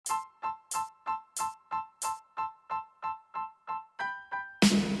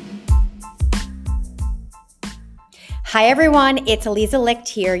Hi everyone, it's Eliza Licht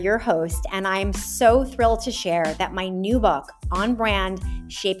here, your host, and I'm so thrilled to share that my new book, On Brand,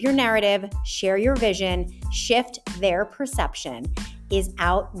 Shape Your Narrative, Share Your Vision, Shift Their Perception, is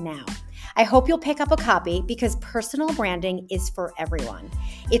out now. I hope you'll pick up a copy because personal branding is for everyone.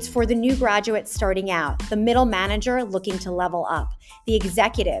 It's for the new graduate starting out, the middle manager looking to level up, the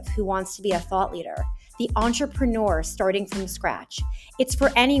executive who wants to be a thought leader, the entrepreneur starting from scratch. It's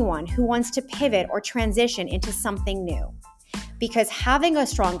for anyone who wants to pivot or transition into something new. Because having a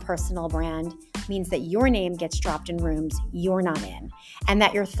strong personal brand means that your name gets dropped in rooms you're not in, and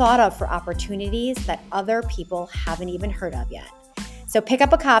that you're thought of for opportunities that other people haven't even heard of yet. So pick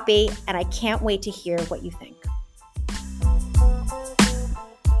up a copy, and I can't wait to hear what you think.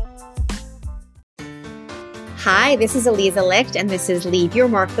 Hi, this is Eliza Licht, and this is Leave Your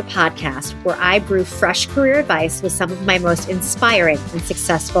Mark, the podcast, where I brew fresh career advice with some of my most inspiring and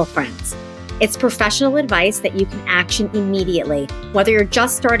successful friends. It's professional advice that you can action immediately, whether you're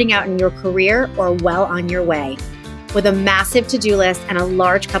just starting out in your career or well on your way. With a massive to-do list and a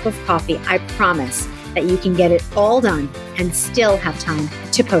large cup of coffee, I promise that you can get it all done and still have time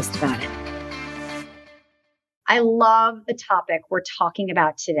to post about it. I love the topic we're talking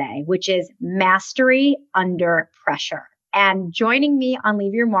about today, which is mastery under pressure. And joining me on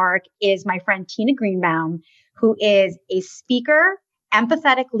Leave Your Mark is my friend Tina Greenbaum, who is a speaker,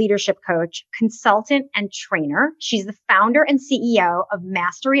 empathetic leadership coach, consultant, and trainer. She's the founder and CEO of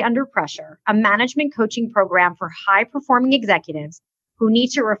Mastery Under Pressure, a management coaching program for high-performing executives who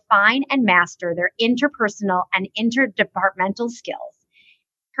need to refine and master their interpersonal and interdepartmental skills.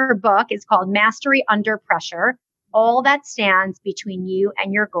 Her book is called Mastery Under Pressure. All that stands between you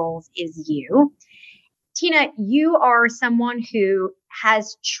and your goals is you. Tina, you are someone who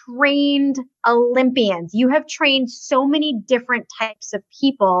has trained Olympians. You have trained so many different types of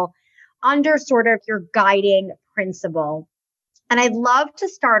people under sort of your guiding principle. And I'd love to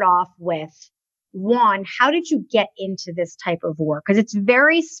start off with one, how did you get into this type of work? Because it's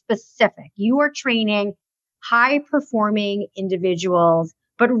very specific. You are training high-performing individuals,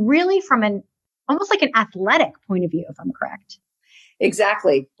 but really from an almost like an athletic point of view, if I'm correct.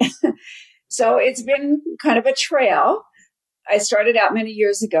 Exactly. So it's been kind of a trail. I started out many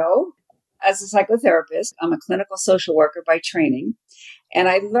years ago as a psychotherapist. I'm a clinical social worker by training. And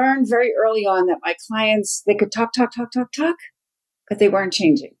I learned very early on that my clients, they could talk, but they weren't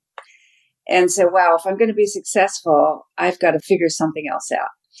changing. And so, wow, if I'm going to be successful, I've got to figure something else out.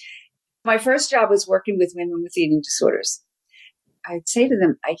 My first job was working with women with eating disorders. I'd say to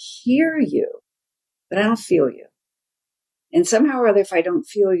them, I hear you, but I don't feel you. And somehow or other, if I don't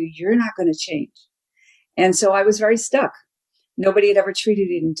feel you, you're not going to change. And so I was very stuck. Nobody had ever treated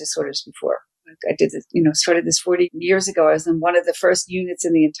eating disorders before. I did this, started this 40 years ago. I was in one of the first units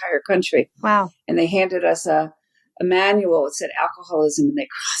in the entire country. Wow. And they handed us a manual. It said alcoholism, and they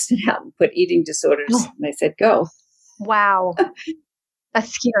crossed it out and put eating disorders. And they said, go. Wow.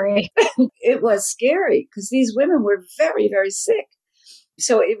 That's scary. It was scary because these women were very, very sick.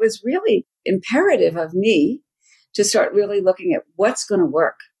 So it was really imperative of me to start really looking at what's going to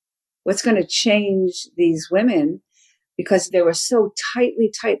work, what's going to change these women, because they were so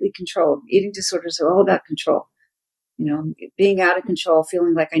tightly controlled. Eating disorders are all about control. Being out of control,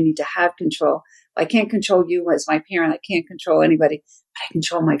 feeling like I need to have control. I can't control you as my parent. I can't control anybody. But I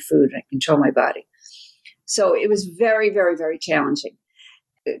control my food. I control my body. So it was very, very, very challenging.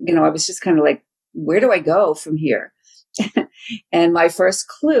 I was just kind of like, where do I go from here? And my first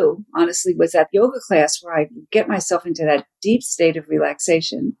clue, honestly, was that yoga class where I get myself into that deep state of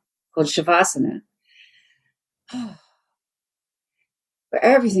relaxation called Shavasana, where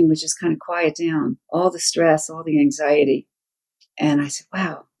everything would just kind of quiet down, all the stress, all the anxiety. And I said,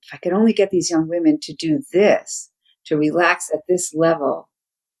 wow, if I could only get these young women to do this, to relax at this level,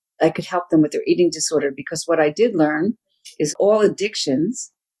 I could help them with their eating disorder. Because what I did learn is all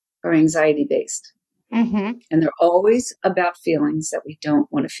addictions are anxiety-based. Mm-hmm. And they're always about feelings that we don't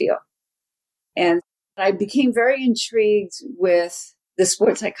want to feel. And I became very intrigued with the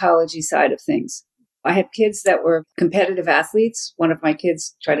sports psychology side of things. I had kids that were competitive athletes. One of my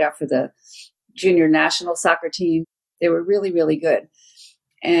kids tried out for the junior national soccer team. They were really, really good.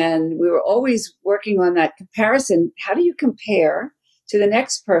 And we were always working on that comparison. How do you compare to the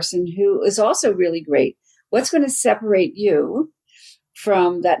next person who is also really great? What's going to separate you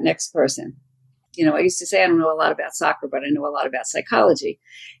from that next person? I used to say I don't know a lot about soccer, but I know a lot about psychology.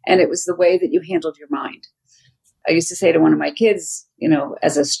 And it was the way that you handled your mind. I used to say to one of my kids,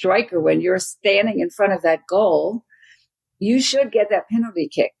 as a striker, when you're standing in front of that goal, you should get that penalty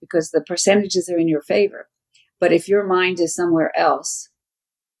kick because the percentages are in your favor. But if your mind is somewhere else,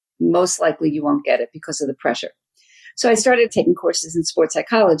 most likely you won't get it because of the pressure. So I started taking courses in sports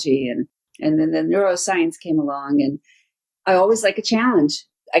psychology, and then the neuroscience came along, and I always like a challenge.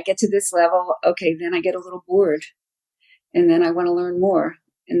 I get to this level, okay, then I get a little bored, and then I want to learn more.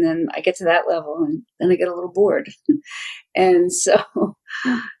 And then I get to that level, and then I get a little bored. And so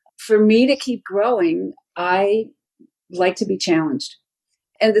for me to keep growing, I like to be challenged.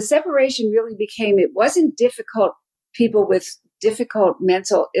 And the separation really became, it wasn't difficult, people with difficult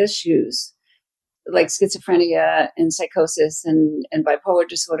mental issues like schizophrenia and psychosis and bipolar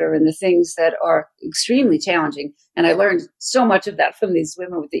disorder and the things that are extremely challenging. And I learned so much of that from these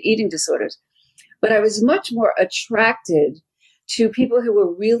women with the eating disorders. But I was much more attracted to people who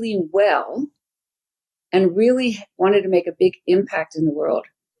were really well and really wanted to make a big impact in the world.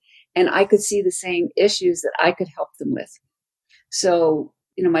 And I could see the same issues that I could help them with. So,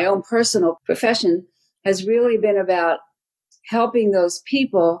 my own personal profession has really been about helping those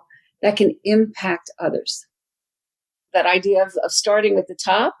people that can impact others. That idea of starting at the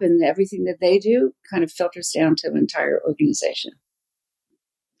top and everything that they do kind of filters down to an entire organization.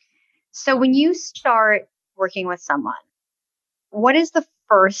 So when you start working with someone, what is the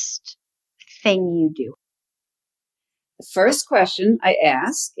first thing you do? The first question I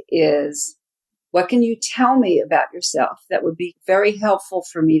ask is, what can you tell me about yourself that would be very helpful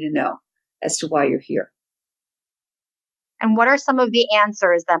for me to know as to why you're here? And what are some of the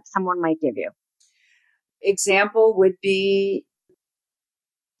answers that someone might give you? Example would be,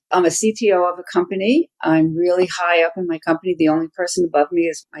 I'm a CTO of a company. I'm really high up in my company. The only person above me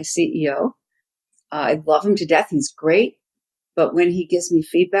is my CEO. I love him to death. He's great. But when he gives me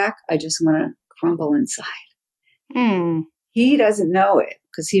feedback, I just want to crumble inside. He doesn't know it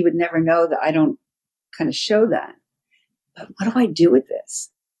because he would never know that I don't kind of show that. But what do I do with this?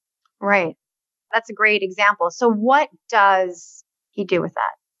 Right. That's a great example. So what does he do with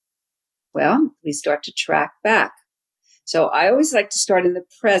that? Well, we start to track back. So I always like to start in the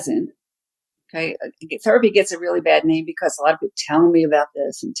present. Okay. Therapy gets a really bad name because a lot of people tell me about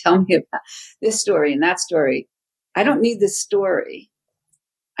this and tell me about this story and that story. I don't need this story.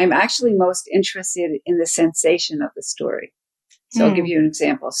 I'm actually most interested in the sensation of the story. So I'll give you an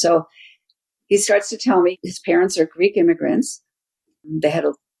example. So he starts to tell me his parents are Greek immigrants. They had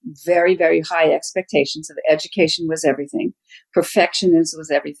a very, very high expectations of education was everything. Perfectionism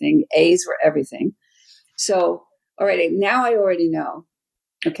was everything. A's were everything. So, all right, now I already know,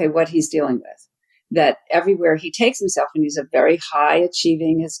 okay, what he's dealing with. That everywhere he takes himself, and he's a very high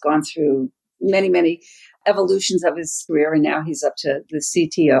achieving, has gone through many, many evolutions of his career, and now he's up to the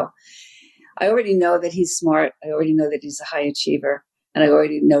CTO. I already know that he's smart. I already know that he's a high achiever. And I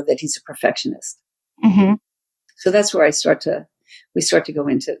already know that he's a perfectionist. Mm-hmm. So that's where we start to go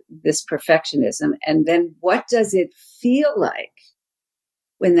into this perfectionism. And then what does it feel like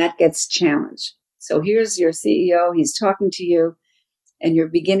when that gets challenged? So here's your CEO. He's talking to you and you're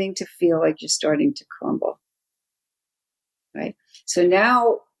beginning to feel like you're starting to crumble. Right? So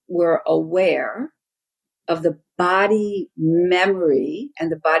now we're aware of the body memory and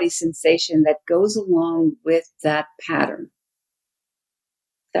the body sensation that goes along with that pattern.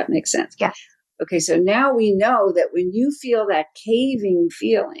 That makes sense. Yeah. Okay, so now we know that when you feel that caving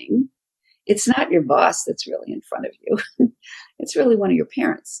feeling, it's not your boss that's really in front of you. It's really one of your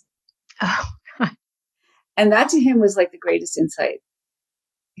parents. Oh, God. And that to him was like the greatest insight.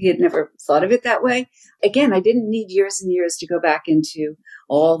 He had never thought of it that way. Again, I didn't need years and years to go back into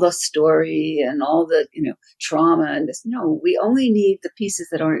all the story and all the, trauma and this. No, we only need the pieces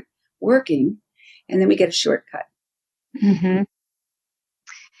that aren't working, and then we get a shortcut. Mm-hmm.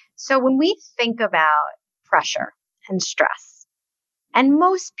 So when we think about pressure and stress, and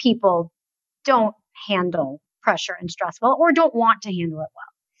most people don't handle pressure and stress well, or don't want to handle it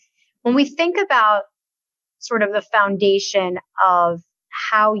well. When we think about sort of the foundation of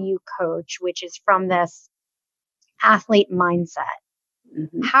how you coach, which is from this athlete mindset,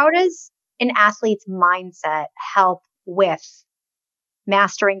 how does an athlete's mindset help with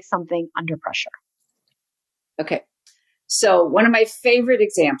mastering something under pressure? Okay. So one of my favorite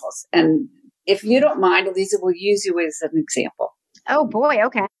examples, and if you don't mind, Eliza, we'll use you as an example. Oh boy.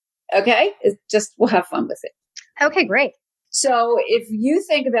 Okay. Okay. We'll have fun with it. Okay, great. So if you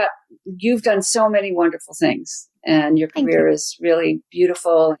think about, you've done so many wonderful things and your career is really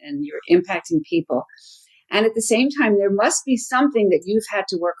beautiful and you're impacting people. And at the same time, there must be something that you've had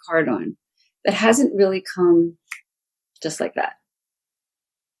to work hard on that hasn't really come just like that.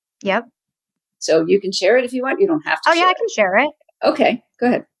 Yep. So you can share it if you want. You don't have to share it. I can share it. Okay, go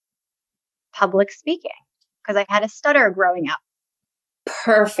ahead. Public speaking, because I had a stutter growing up.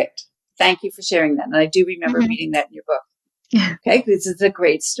 Perfect. Thank you for sharing that. And I do remember reading that in your book. Okay, this is a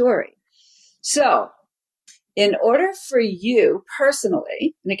great story. So In order for you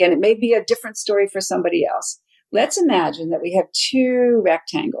personally, and again, it may be a different story for somebody else. Let's imagine that we have two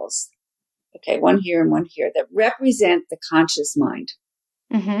rectangles, okay, one here and one here, that represent the conscious mind.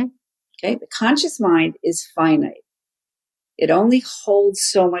 Mm-hmm. Okay, the conscious mind is finite. It only holds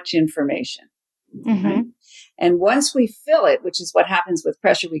so much information. Mm-hmm. Right? And once we fill it, which is what happens with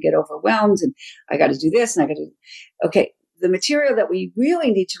pressure, we get overwhelmed and I got to do this and I got to, okay, the material that we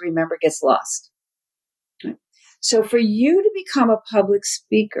really need to remember gets lost. Right? So for you to become a public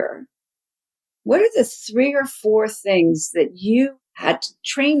speaker, what are the 3 or 4 things that you had to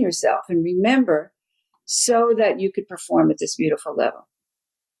train yourself and remember so that you could perform at this beautiful level?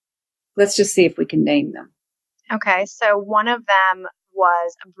 Let's just see if we can name them. Okay. So one of them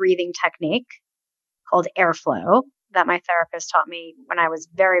was a breathing technique called airflow that my therapist taught me when I was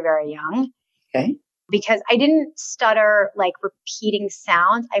very, very young. Okay. Because I didn't stutter like repeating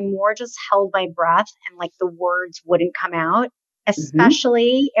sounds. I more just held my breath and like the words wouldn't come out,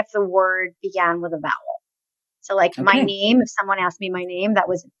 especially if the word began with a vowel. So like my name, if someone asked me my name, that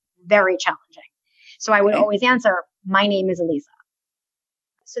was very challenging. So I would always answer, my name is Eliza.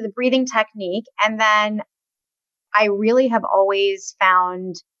 So the breathing technique. And then I really have always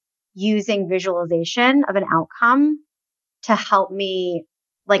found using visualization of an outcome to help me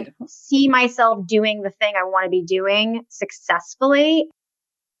like see myself doing the thing I want to be doing successfully.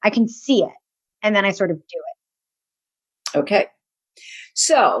 I can see it and then I sort of do it. Okay.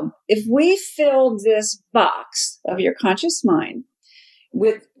 So if we filled this box of your conscious mind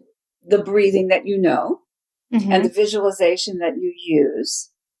with the breathing that you know and the visualization that you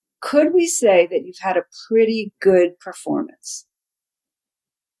use, could we say that you've had a pretty good performance?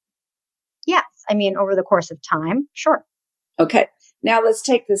 Yes. I mean, over the course of time, sure. Okay. Now let's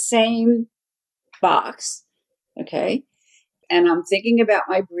take the same box. Okay. And I'm thinking about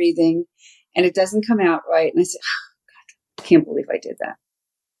my breathing and it doesn't come out right. And I say, oh, God, I can't believe I did that.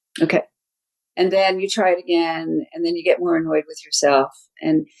 Okay. And then you try it again and then you get more annoyed with yourself.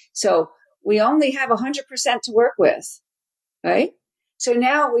 And so we only have 100% to work with, right? So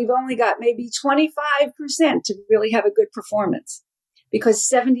now we've only got maybe 25% to really have a good performance because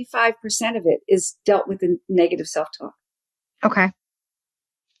 75% of it is dealt with in negative self-talk. Okay.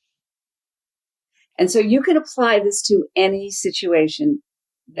 And so you can apply this to any situation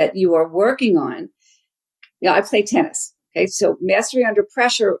that you are working on. You know, I play tennis. Okay. So mastery under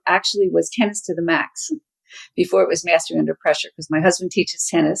pressure actually was tennis to the max before it was mastery under pressure because my husband teaches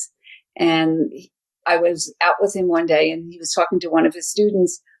tennis and I was out with him one day and he was talking to one of his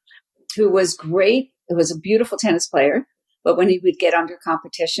students who was great. It was a beautiful tennis player, but when he would get under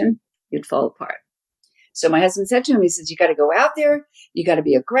competition, he'd fall apart. So my husband said to him, he says, you got to go out there. You got to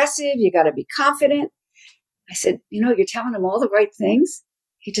be aggressive. You got to be confident. I said, you know, you're telling him all the right things.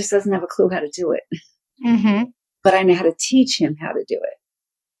 He just doesn't have a clue how to do it. Mm-hmm. But I know how to teach him how to do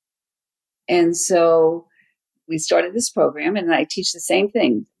it. And so we started this program and I teach the same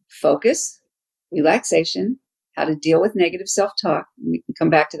thing. Focus, relaxation, how to deal with negative self-talk. We can come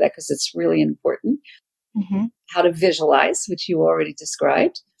back to that because it's really important. Mm-hmm. How to visualize, which you already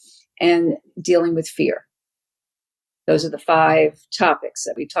described, and dealing with fear. Those are the 5 topics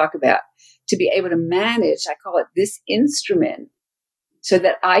that we talk about to be able to manage, I call it this instrument, so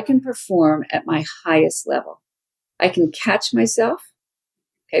that I can perform at my highest level. I can catch myself,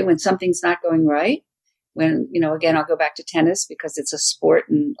 okay, when something's not going right. When, you know, again, I'll go back to tennis because it's a sport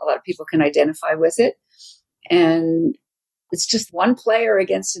and a lot of people can identify with it. And it's just one player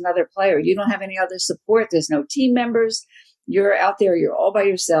against another player. You don't have any other support. There's no team members. You're out there. You're all by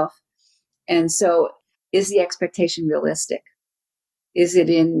yourself. And so is the expectation realistic? Is it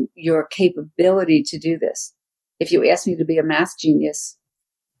in your capability to do this? If you ask me to be a math genius,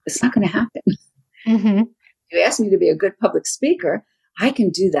 it's not going to happen. Mm-hmm. If you ask me to be a good public speaker, I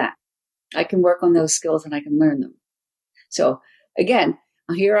can do that. I can work on those skills and I can learn them. So again,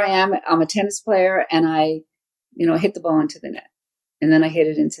 here I am. I'm a tennis player and I, you know, hit the ball into the net and then I hit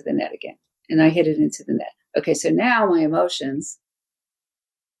it into the net again and I hit it into the net. Okay. So now my emotions,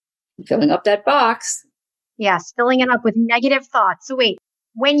 filling up that box. Yes. Filling it up with negative thoughts. So wait,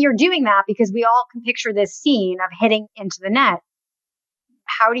 when you're doing that, because we all can picture this scene of hitting into the net,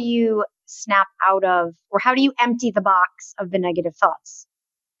 how do you snap out of, or how do you empty the box of the negative thoughts?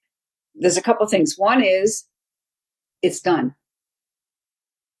 There's a couple things. One is it's done.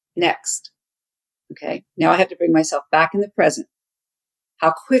 Next. Okay. Now I have to bring myself back in the present.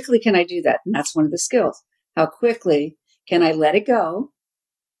 How quickly can I do that? And that's one of the skills. How quickly can I let it go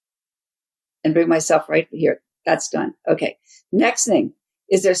and bring myself right here? That's done. Okay. Next thing.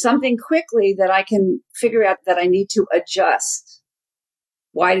 Is there something quickly that I can figure out that I need to adjust?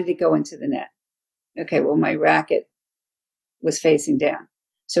 Why did it go into the net? Okay, well, my racket was facing down.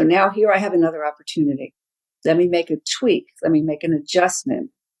 So now here I have another opportunity. Let me make a tweak. Let me make an adjustment.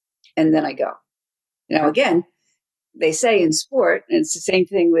 And then I go. Now, again, they say in sport, and it's the same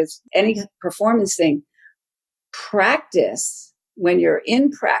thing with any performance thing, practice when you're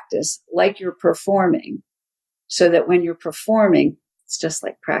in practice like you're performing, so that when you're performing, it's just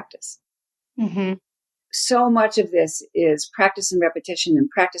like practice. Mm-hmm. So much of this is practice and repetition and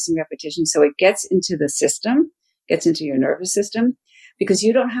practice and repetition. So it gets into the system, gets into your nervous system, because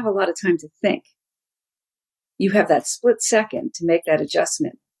you don't have a lot of time to think. You have that split second to make that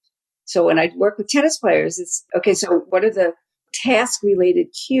adjustment. So when I work with tennis players, it's okay. So what are the task related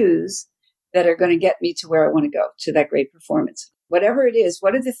cues that are going to get me to where I want to go, to that great performance? Whatever it is,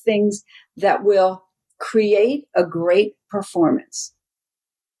 what are the things that will create a great performance?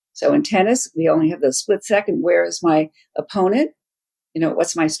 So in tennis, we only have the split second. Where is my opponent?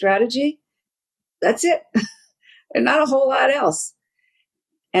 What's my strategy? That's it. And not a whole lot else.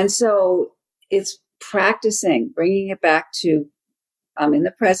 And so it's practicing, bringing it back to I'm in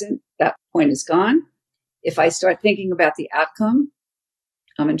the present. That point is gone. If I start thinking about the outcome,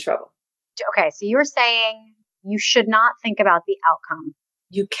 I'm in trouble. Okay, so you're saying you should not think about the outcome.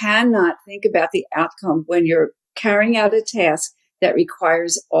 You cannot think about the outcome when you're carrying out a task that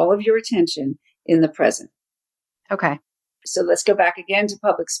requires all of your attention in the present. Okay. So let's go back again to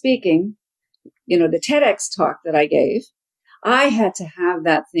public speaking. The TEDx talk that I gave, I had to have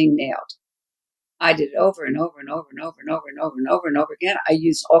that thing nailed. I did it over and over and over and over and over and over and over and over again. I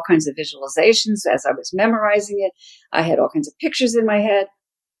used all kinds of visualizations as I was memorizing it. I had all kinds of pictures in my head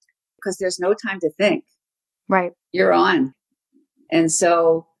because there's no time to think. Right. You're on. And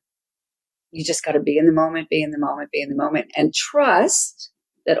so you just got to be in the moment, be in the moment, be in the moment, and trust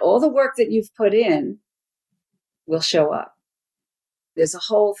that all the work that you've put in will show up. There's a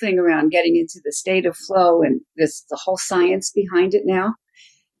whole thing around getting into the state of flow, and there's the whole science behind it now.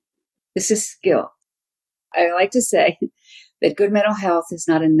 This is skill. I like to say that good mental health is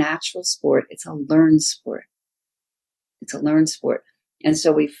not a natural sport. It's a learned sport. It's a learned sport. And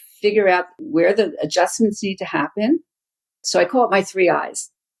so we figure out where the adjustments need to happen. So I call it my 3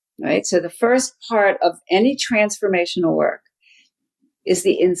 eyes, right? So the first part of any transformational work is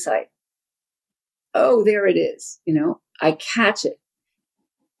the insight. Oh, there it is. I catch it.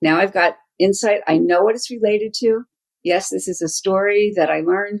 Now I've got insight. I know what it's related to. Yes, this is a story that I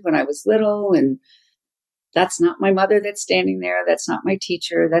learned when I was little, and that's not my mother that's standing there. That's not my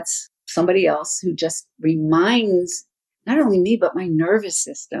teacher. That's somebody else who just reminds not only me, but my nervous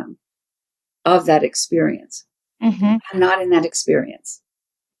system of that experience. Mm-hmm. I'm not in that experience.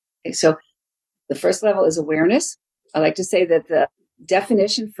 Okay, so the first level is awareness. I like to say that the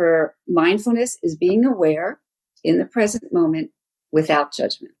definition for mindfulness is being aware in the present moment without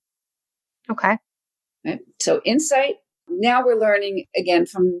judgment. Okay. Right? So insight, now we're learning again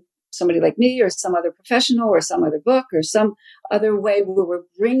from somebody like me or some other professional or some other book or some other way where we're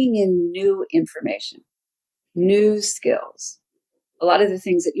bringing in new information, new skills. A lot of the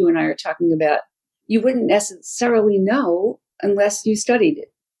things that you and I are talking about, you wouldn't necessarily know unless you studied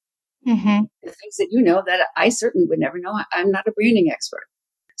it. Mm-hmm. The things that you know that I certainly would never know. I'm not a branding expert.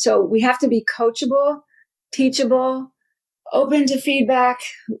 So we have to be coachable, teachable, open to feedback,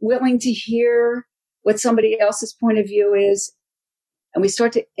 willing to hear what somebody else's point of view is. And we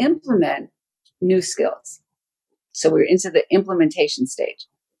start to implement new skills. So we're into the implementation stage.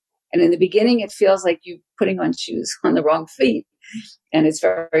 And in the beginning, it feels like you're putting on shoes on the wrong feet. And it's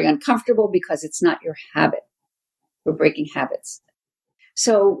very, very uncomfortable because it's not your habit. We're breaking habits.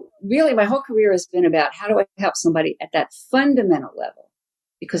 So really, my whole career has been about how do I help somebody at that fundamental level?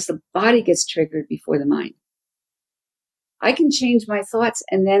 Because the body gets triggered before the mind. I can change my thoughts,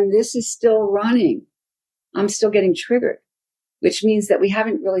 and then this is still running. I'm still getting triggered, which means that we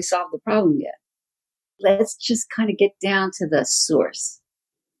haven't really solved the problem yet. Let's just kind of get down to the source.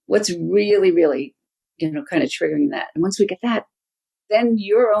 What's really, really, kind of triggering that? And once we get that, then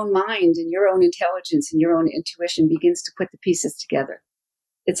your own mind and your own intelligence and your own intuition begins to put the pieces together.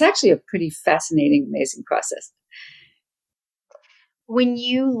 It's actually a pretty fascinating, amazing process. When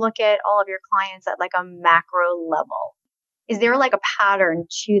you look at all of your clients at like a macro level, is there like a pattern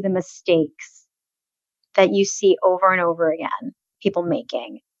to the mistakes that you see over and over again, people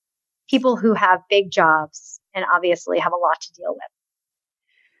making? People who have big jobs and obviously have a lot to deal with.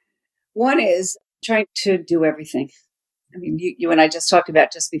 One is trying to do everything. I mean, you and I just talked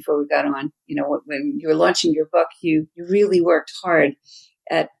about just before we got on, when you were launching your book, you really worked hard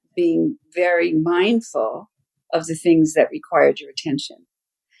at being very mindful of the things that required your attention.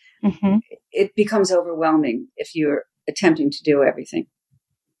 Mm-hmm. It becomes overwhelming if you're attempting to do everything.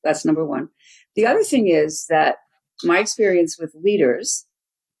 That's number one. The other thing is that my experience with leaders,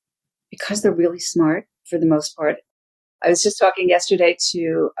 because they're really smart for the most part. I was just talking yesterday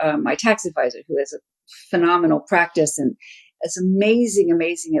to my tax advisor, who has a phenomenal practice and is amazing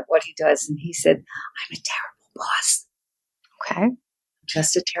at what he does. And he said, I'm a terrible boss. Okay.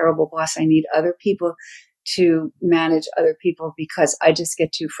 Just a terrible boss. I need other people to manage other people because I just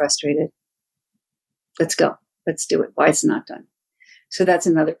get too frustrated. Let's go. Let's do it. Why it's not done. So that's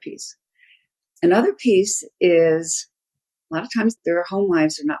another piece. Another piece is a lot of times their home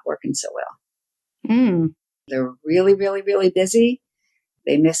lives are not working so well. They're really, really, really busy.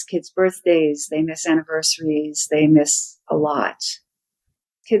 They miss kids' birthdays. They miss anniversaries. They miss a lot.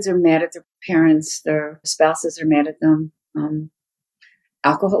 Kids are mad at their parents. Their spouses are mad at them.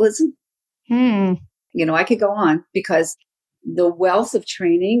 Alcoholism. I could go on because the wealth of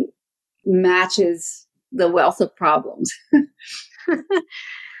training matches the wealth of problems.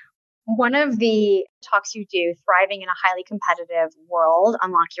 One of the talks you do, Thriving in a Highly Competitive World,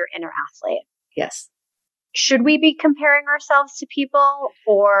 Unlock Your Inner Athlete. Yes. Should we be comparing ourselves to people,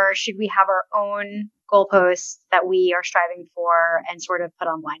 or should we have our own goalposts that we are striving for and sort of put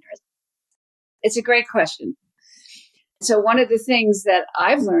on blinders? It's a great question. So one of the things that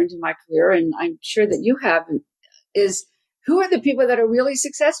I've learned in my career, and I'm sure that you have, is who are the people that are really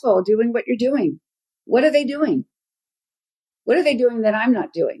successful doing what you're doing? What are they doing? What are they doing that I'm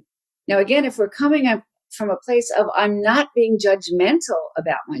not doing? Now, again, if we're coming up from a place of I'm not being judgmental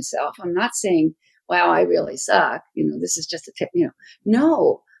about myself, I'm not saying, wow, I really suck. This is just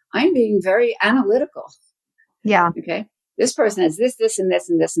no, I'm being very analytical. Yeah. Okay. This person has this, and this,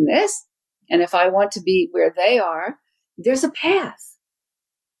 and this, and this. And if I want to be where they are, there's a path.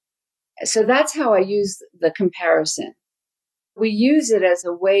 So that's how I use the comparison. We use it as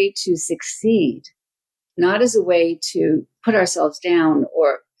a way to succeed, not as a way to put ourselves down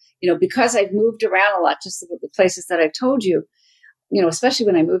or, because I've moved around a lot, just the places that I've told you, especially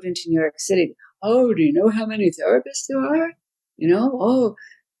when I moved into New York City. Oh, do you know how many therapists there are? Oh,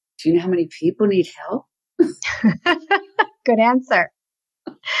 do you know how many people need help? Good answer.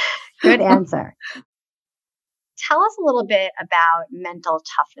 Good answer. Tell us a little bit about mental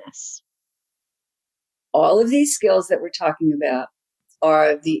toughness. All of these skills that we're talking about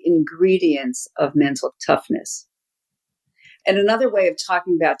are the ingredients of mental toughness. And another way of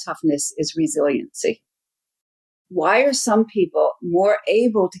talking about toughness is resiliency. Why are some people more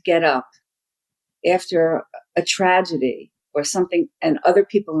able to get up after a tragedy or something and other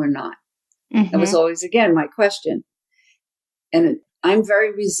people are not? That was always, again, my question. And I'm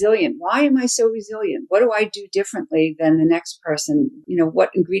very resilient. Why am I so resilient? What do I do differently than the next person?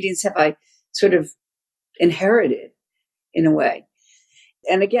 What ingredients have I sort of inherited in a way?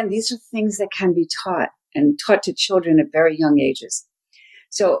 And again, these are things that can be taught and taught to children at very young ages.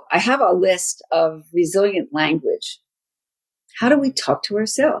 So I have a list of resilient language. How do we talk to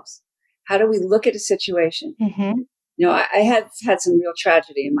ourselves? How do we look at a situation? I had some real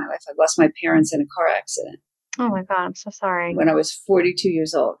tragedy in my life. I lost my parents in a car accident. Oh my God, I'm so sorry. When I was 42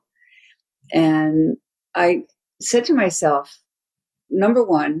 years old. And I said to myself, number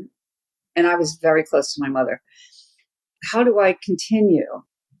one, and I was very close to my mother, how do I continue?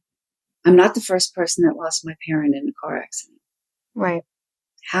 I'm not the first person that lost my parent in a car accident. Right.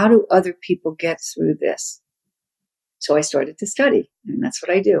 How do other people get through this? So I started to study, and that's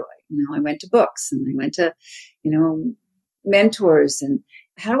what I do. I went to books and I went to, mentors, and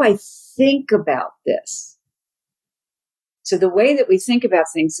how do I think about this? So the way that we think about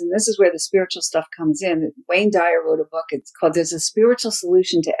things, and this is where the spiritual stuff comes in. Wayne Dyer wrote a book. It's called There's a Spiritual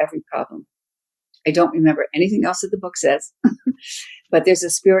Solution to Every Problem. I don't remember anything else that the book says, but there's a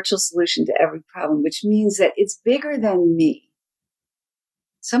spiritual solution to every problem, which means that it's bigger than me.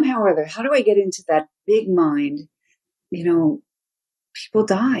 Somehow or other, how do I get into that big mind? People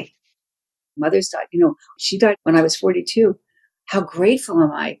die. Mothers died. She died when I was 42. How grateful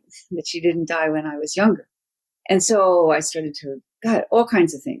am I that she didn't die when I was younger? And so I started to, all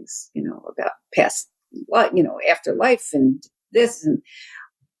kinds of things, about past, afterlife and this and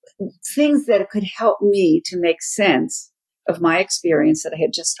things that could help me to make sense of my experience that I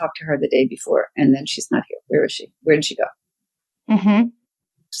had just talked to her the day before. And then she's not here. Where is she? Where did she go?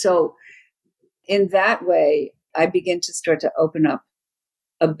 So in that way, I begin to start to open up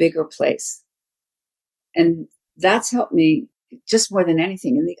a bigger place. And that's helped me just more than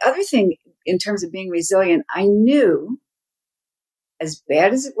anything. And the other thing, in terms of being resilient, I knew, as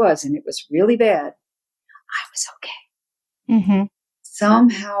bad as it was, and it was really bad, I was okay.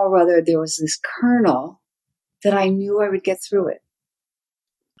 Somehow or other, there was this kernel that I knew I would get through it.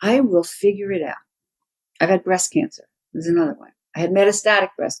 I will figure it out. I've had breast cancer. There's another one. I had metastatic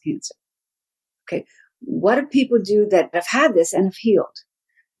breast cancer. Okay. What do people do that have had this and have healed?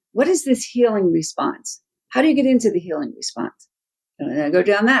 What is this healing response? How do you get into the healing response? And I go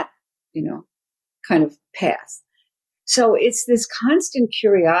down that, kind of path. So it's this constant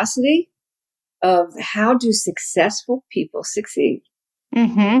curiosity of how do successful people succeed?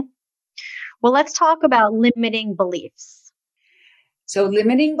 Mm-hmm. Well, let's talk about limiting beliefs. So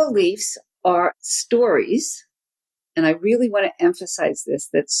limiting beliefs are stories. And I really want to emphasize this,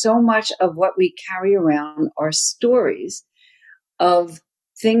 that so much of what we carry around are stories of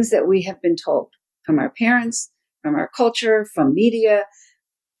things that we have been told from our parents, from our culture, from media.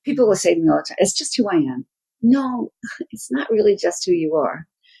 People will say to me all the time, it's just who I am. No, it's not really just who you are.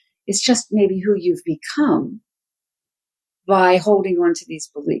 It's just maybe who you've become by holding on to these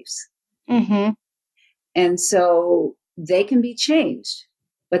beliefs. Mm-hmm. And so they can be changed,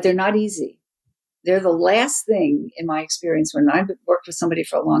 but they're not easy. They're the last thing, in my experience, when I've worked with somebody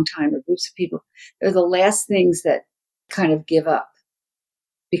for a long time or groups of people, they're the last things that kind of give up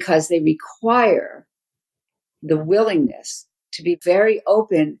because they require the willingness to be very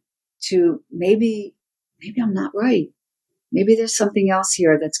open to maybe I'm not right. Maybe there's something else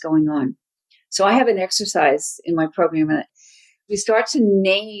here that's going on. So I have an exercise in my program, and we start to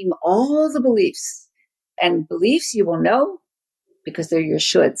name all the beliefs. And beliefs you will know because they're your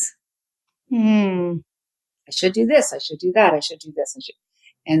shoulds. Mm. I should do this. I should do that. I should do this.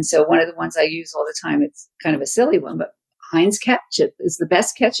 And so one of the ones I use all the time, it's kind of a silly one, but Heinz ketchup is the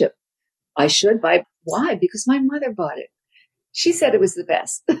best ketchup. I should buy. Why? Because my mother bought it. She said it was the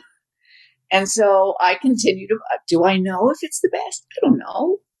best. And so I continue to, do I know if it's the best? I don't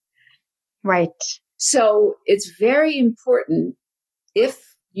know. Right. So it's very important if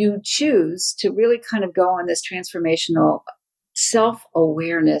you choose to really kind of go on this transformational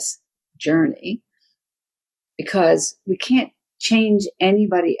self-awareness journey, because we can't change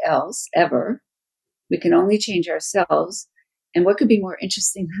anybody else ever. We can only change ourselves. And what could be more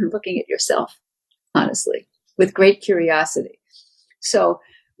interesting than looking at yourself, honestly, with great curiosity? So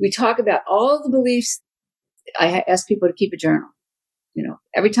we talk about all the beliefs. I ask people to keep a journal,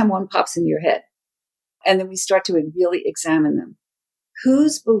 every time one pops into your head. And then we start to really examine them.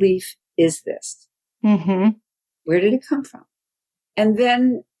 Whose belief is this? Mm-hmm. Where did it come from? And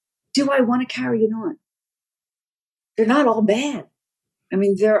then, do I want to carry it on? They're not all bad. I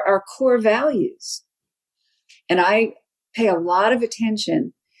mean, there are core values. And I pay a lot of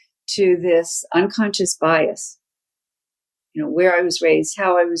attention to this unconscious bias, where I was raised,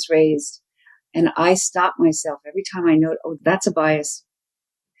 how I was raised. And I stop myself every time I note, oh, that's a bias.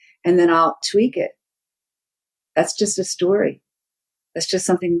 And then I'll tweak it. That's just a story. That's just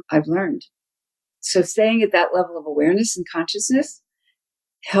something I've learned. So staying at that level of awareness and consciousness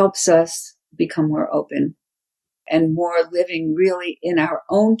helps us become more open and more living really in our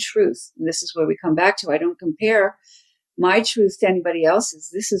own truth. And this is where we come back to, I don't compare my truth to anybody else's.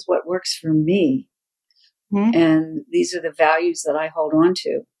 This is what works for me. Mm-hmm. And these are the values that I hold on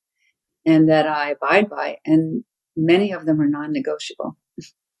to and that I abide by. And many of them are non-negotiable.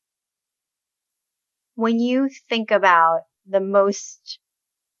 When you think about the most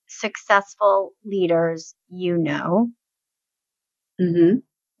successful leaders mm-hmm.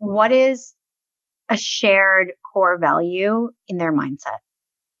 What is a shared core value in their mindset?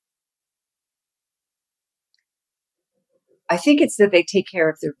 I think it's that they take care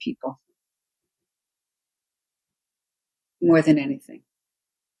of their people more than anything.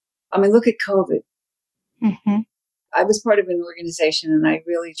 I mean, look at COVID. Mm-hmm. I was part of an organization, and I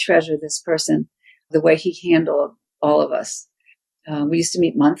really treasure this person, the way he handled all of us. We used to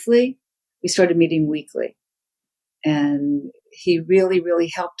meet monthly. We started meeting weekly. And he really,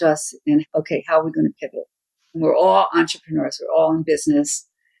 really helped us in, okay, how are we going to pivot? And we're all entrepreneurs. We're all in business.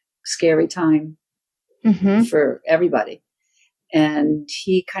 Scary time mm-hmm. for everybody. And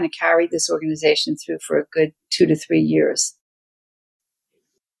he kind of carried this organization through for a good 2 to 3 years.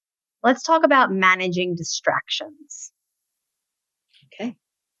 Let's talk about managing distractions. Okay.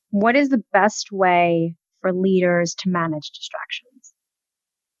 What is the best way for leaders to manage distractions?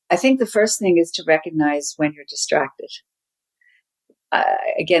 I think the first thing is to recognize when you're distracted.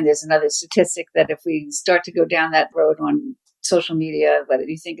 Again, there's another statistic that if we start to go down that road on social media, whether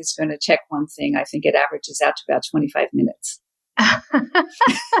you think it's going to check one thing, I think it averages out to about 25 minutes.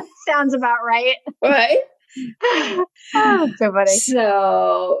 Sounds about right. Right? Oh, so funny.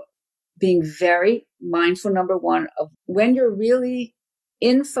 So being very mindful, number one, of when you're really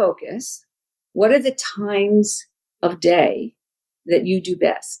in focus, what are the times of day that you do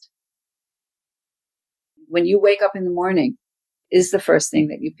best? When you wake up in the morning is the first thing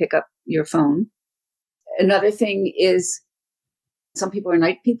that you pick up your phone. Another thing is Some people are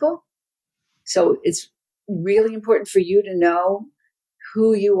night people. So it's really important for you to know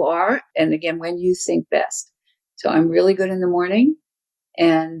who you are. And again, when you think best. So I'm really good in the morning,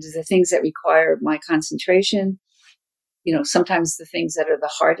 and the things that require my concentration, sometimes the things that are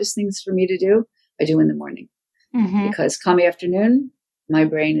the hardest things for me to do, I do in the morning. Mm-hmm. Because come afternoon, my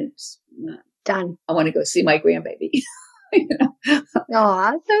brain is done. I want to go see my grandbaby.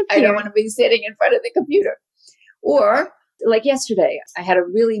 Oh, that's so cute. I don't want to be sitting in front of the computer. Or like yesterday, I had a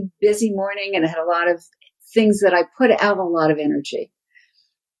really busy morning and I had a lot of things that I put out a lot of energy.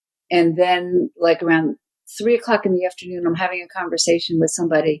 And then like around 3:00 in the afternoon, I'm having a conversation with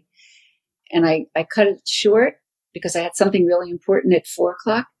somebody, and I cut it short because I had something really important at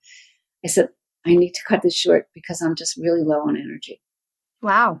 4:00. I said, I need to cut this short because I'm just really low on energy.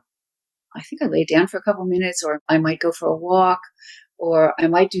 Wow. I think I lay down for a couple minutes, or I might go for a walk, or I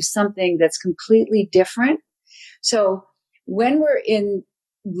might do something that's completely different. So when we're in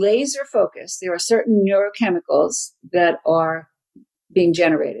laser focus, there are certain neurochemicals that are being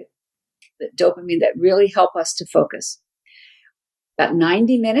generated, the dopamine, that really help us to focus. About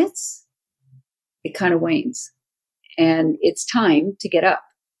 90 minutes, it kind of wanes, and it's time to get up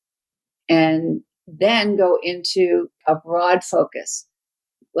and then go into a broad focus,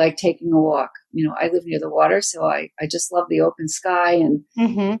 like taking a walk. I live near the water, so I just love the open sky and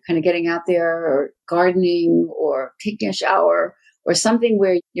kind of getting out there, or gardening, or taking a shower, or something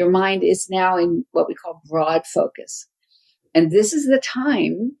where your mind is now in what we call broad focus. And this is the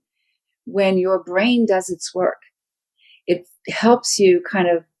time when your brain does its work. It helps you kind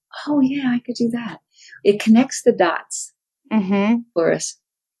of, oh yeah, I could do that. It connects the dots for us.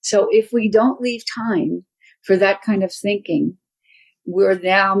 So if we don't leave time for that kind of thinking, we're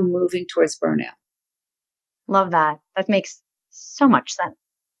now moving towards burnout. Love that. That makes so much sense.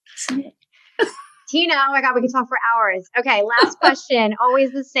 Tina, oh my God, we could talk for hours. Okay, last question,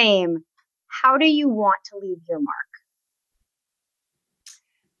 always the same. How do you want to leave your mark?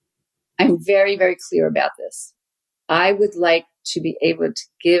 I'm very, very clear about this. I would like to be able to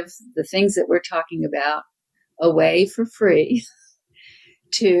give the things that we're talking about away for free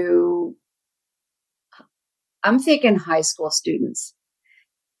to, I'm thinking high school students,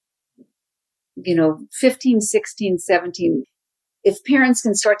 15, 16, 17. If parents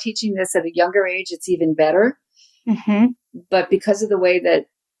can start teaching this at a younger age, it's even better. But because of the way that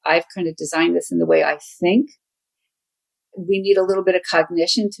I've kind of designed this and the way I think, we need a little bit of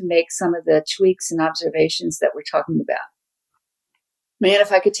cognition to make some of the tweaks and observations that we're talking about. Man,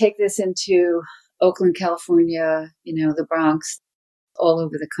 if I could take this into Oakland, California, the Bronx, all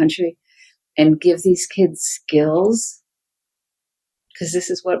over the country, and give these kids skills, because this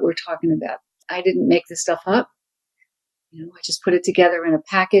is what we're talking about. I didn't make this stuff up. I just put it together in a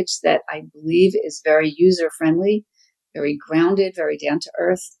package that I believe is very user-friendly, very grounded, very down to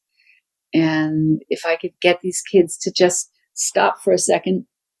earth. And if I could get these kids to just stop for a second,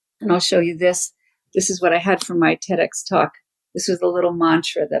 and I'll show you this. This is what I had from my TEDx talk. This was a little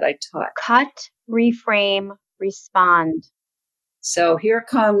mantra that I taught. Cut, reframe, respond. So here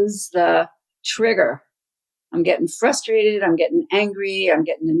comes the trigger. I'm getting frustrated. I'm getting angry. I'm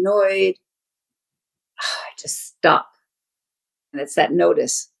getting annoyed. I just stop. And it's that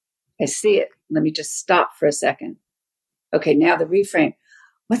notice. I see it. Let me just stop for a second. Okay, now the reframe.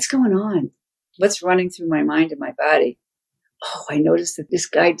 What's going on? What's running through my mind and my body? Oh, I noticed that this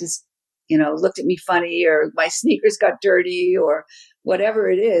guy just, looked at me funny, or my sneakers got dirty, or whatever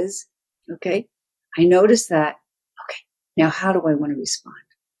it is. Okay, I noticed that. Okay, now how do I want to respond?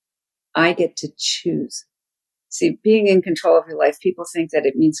 I get to choose. See, being in control of your life, people think that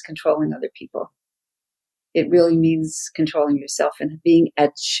it means controlling other people. It really means controlling yourself and being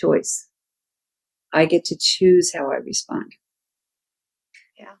at choice. I get to choose how I respond.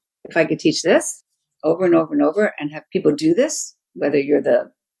 Yeah. If I could teach this over and over and over and have people do this, whether you're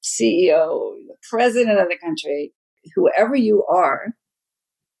the CEO, the president of the country, whoever you are,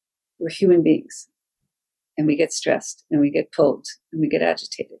 we're human beings. And we get stressed, and we get pulled, and we get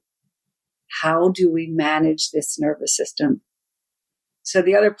agitated. How do we manage this nervous system? So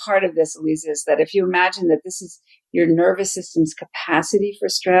the other part of this, Elise, is that if you imagine that this is your nervous system's capacity for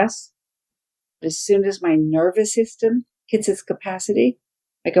stress, as soon as my nervous system hits its capacity,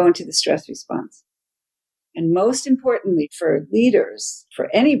 I go into the stress response. And most importantly, for leaders, for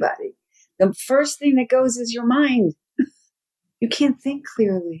anybody, the first thing that goes is your mind. You can't think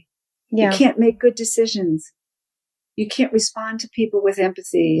clearly. Yeah. You can't make good decisions. You can't respond to people with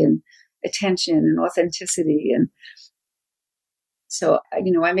empathy and attention and authenticity. And so,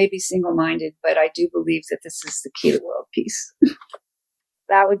 I may be single-minded, but I do believe that this is the key to world peace.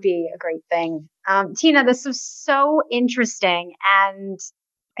 That would be a great thing. Tina, this was so interesting. And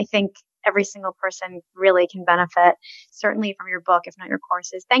I think every single person really can benefit, certainly from your book, if not your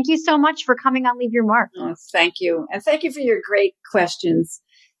courses. Thank you so much for coming on Leave Your Mark. Oh, thank you. And thank you for your great questions,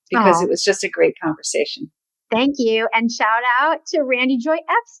 because it was just a great conversation. Thank you. And shout out to Randy Joy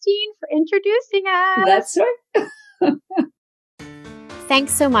Epstein for introducing us. That's right.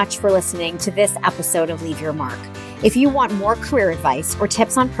 Thanks so much for listening to this episode of Leave Your Mark. If you want more career advice or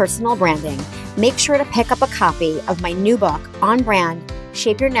tips on personal branding, make sure to pick up a copy of my new book, On Brand,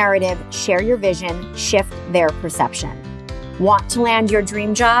 Shape Your Narrative, Share Your Vision, Shift Their Perception. Want to land your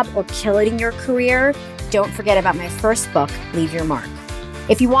dream job or kill it in your career? Don't forget about my first book, Leave Your Mark.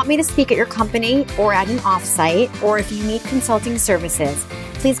 If you want me to speak at your company or at an offsite, or if you need consulting services,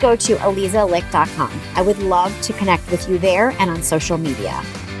 please go to alizalicht.com. I would love to connect with you there and on social media.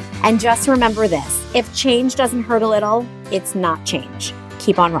 And just remember this, if change doesn't hurt a little, it's not change.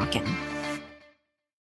 Keep on rocking.